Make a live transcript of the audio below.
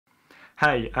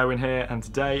Hey, Owen here, and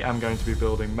today I'm going to be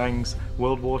building Meng's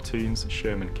World War Toons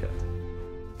Sherman kit.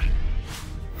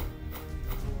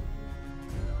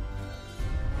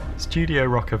 Studio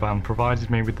Roqovan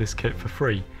provided me with this kit for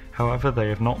free, however they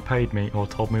have not paid me or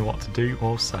told me what to do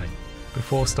or say.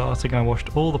 Before starting I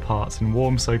washed all the parts in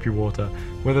warm soapy water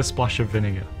with a splash of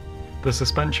vinegar. The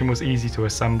suspension was easy to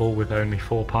assemble with only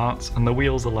 4 parts and the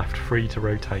wheels are left free to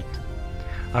rotate.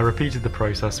 I repeated the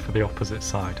process for the opposite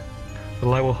side. The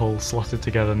lower hull slotted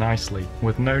together nicely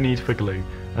with no need for glue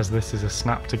as this is a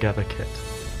snap together kit.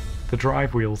 The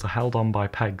drive wheels are held on by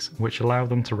pegs which allow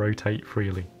them to rotate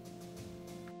freely.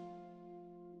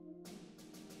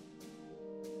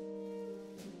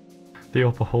 The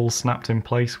upper hull snapped in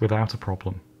place without a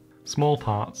problem. Small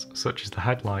parts, such as the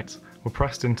headlights, were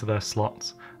pressed into their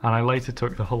slots and I later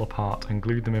took the hull apart and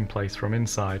glued them in place from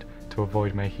inside to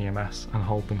avoid making a mess and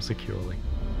hold them securely.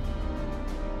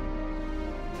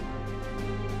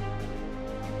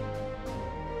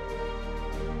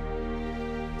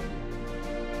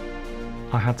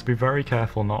 I had to be very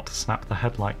careful not to snap the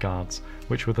headlight guards,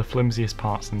 which were the flimsiest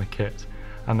parts in the kit,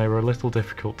 and they were a little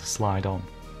difficult to slide on.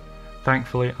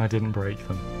 Thankfully, I didn't break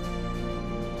them.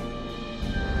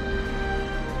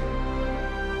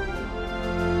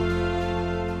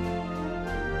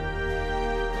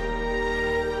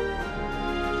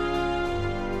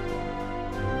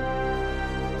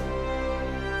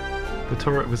 The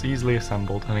turret was easily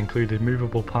assembled and included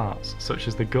movable parts, such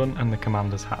as the gun and the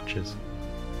commander's hatches.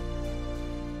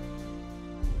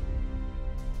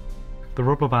 The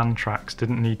rubber band tracks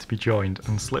didn't need to be joined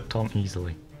and slipped on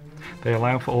easily. They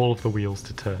allow for all of the wheels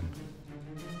to turn.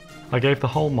 I gave the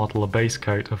whole model a base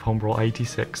coat of Humbrol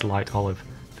 86 light olive,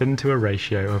 thinned to a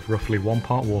ratio of roughly 1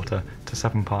 part water to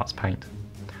 7 parts paint.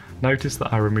 Notice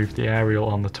that I removed the aerial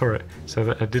on the turret so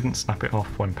that I didn't snap it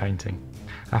off when painting.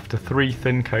 After 3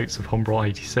 thin coats of Humbrol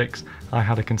 86, I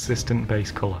had a consistent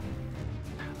base colour.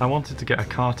 I wanted to get a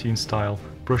cartoon style,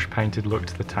 brush painted look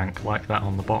to the tank like that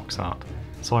on the box art,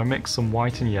 so I mixed some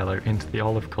white and yellow into the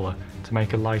olive colour to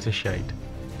make a lighter shade.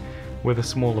 With a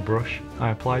smaller brush,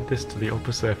 I applied this to the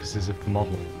upper surfaces of the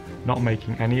model, not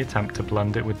making any attempt to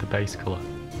blend it with the base colour.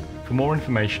 For more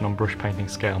information on brush painting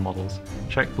scale models,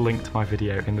 check the link to my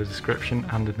video in the description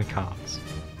and in the cards.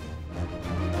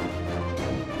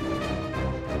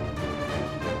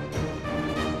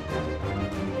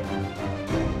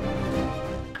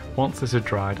 Once this had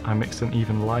dried, I mixed an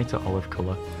even lighter olive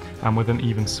colour and with an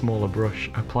even smaller brush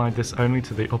applied this only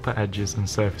to the upper edges and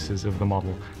surfaces of the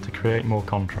model to create more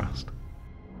contrast.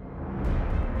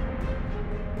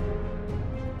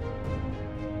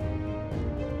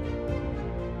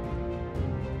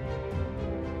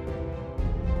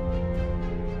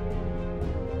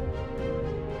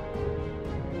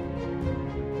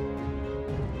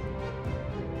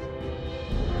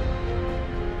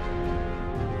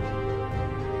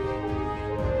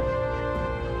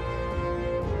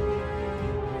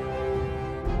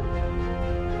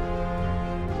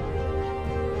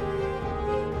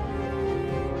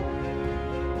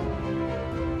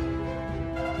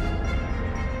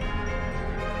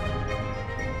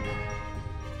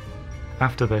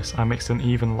 After this I mixed an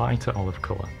even lighter olive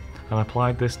colour and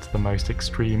applied this to the most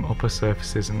extreme upper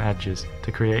surfaces and edges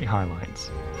to create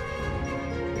highlights.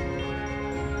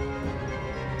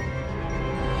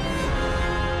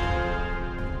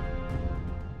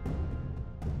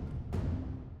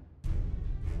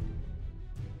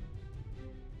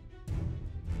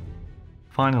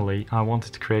 Finally, I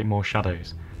wanted to create more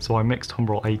shadows, so I mixed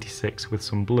Humbrol 86 with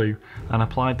some blue and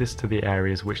applied this to the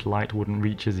areas which light wouldn't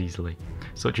reach as easily,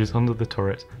 such as under the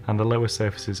turret and the lower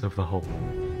surfaces of the hull.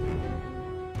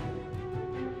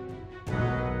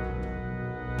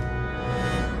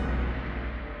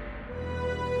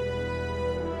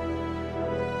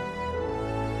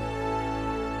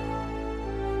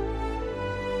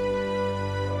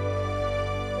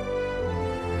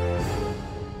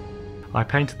 I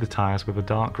painted the tyres with a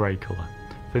dark grey colour,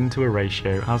 thinned to a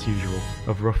ratio, as usual,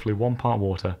 of roughly 1 part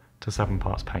water to 7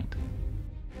 parts paint.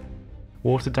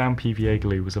 Watered down PVA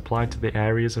glue was applied to the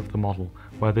areas of the model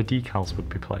where the decals would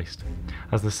be placed,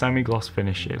 as the semi-gloss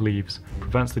finish it leaves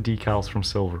prevents the decals from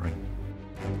silvering.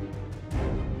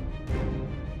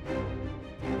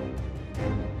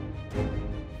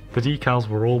 The decals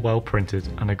were all well printed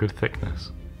and a good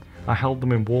thickness. I held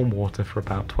them in warm water for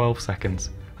about 12 seconds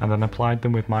and then applied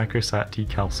them with microset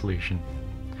decal solution.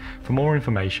 For more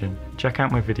information, check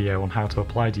out my video on how to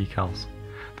apply decals.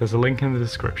 There's a link in the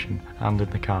description and in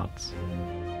the cards.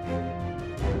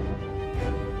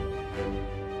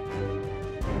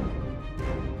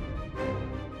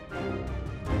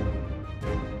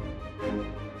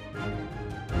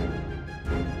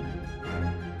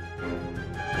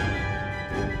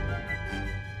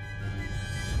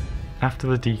 After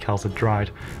the decals had dried,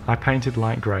 I painted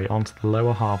light grey onto the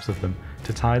lower halves of them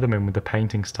to tie them in with the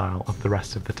painting style of the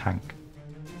rest of the tank.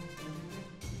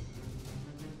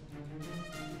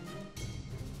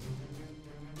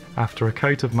 After a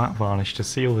coat of matte varnish to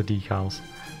seal the decals,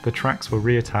 the tracks were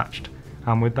reattached,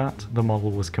 and with that the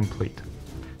model was complete.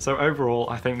 So overall,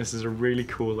 I think this is a really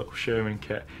cool little Sherman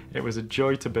kit. It was a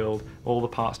joy to build, all the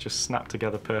parts just snapped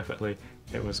together perfectly,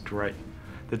 it was great.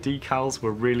 The decals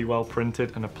were really well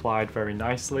printed and applied very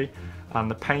nicely, and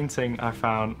the painting I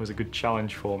found was a good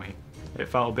challenge for me. It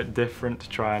felt a bit different to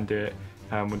try and do it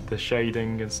with the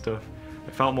shading and stuff.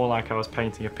 It felt more like I was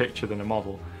painting a picture than a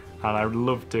model, and I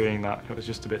loved doing that. It was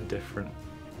just a bit different.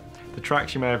 The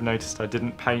tracks, you may have noticed I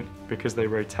didn't paint because they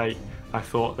rotate. I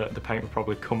thought that the paint would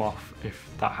probably come off if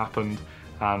that happened,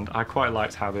 and I quite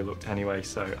liked how they looked anyway,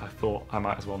 so I thought I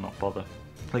might as well not bother.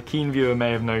 The keen viewer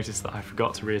may have noticed that I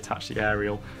forgot to reattach the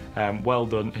aerial. Well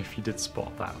done if you did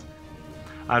spot that.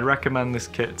 I'd recommend this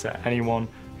kit to anyone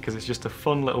because it's just a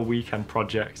fun little weekend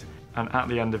project, and at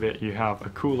the end of it you have a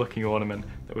cool looking ornament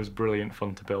that was brilliant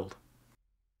fun to build.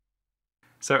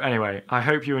 So anyway, I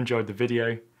hope you enjoyed the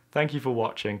video. Thank you for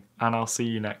watching, and I'll see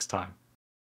you next time.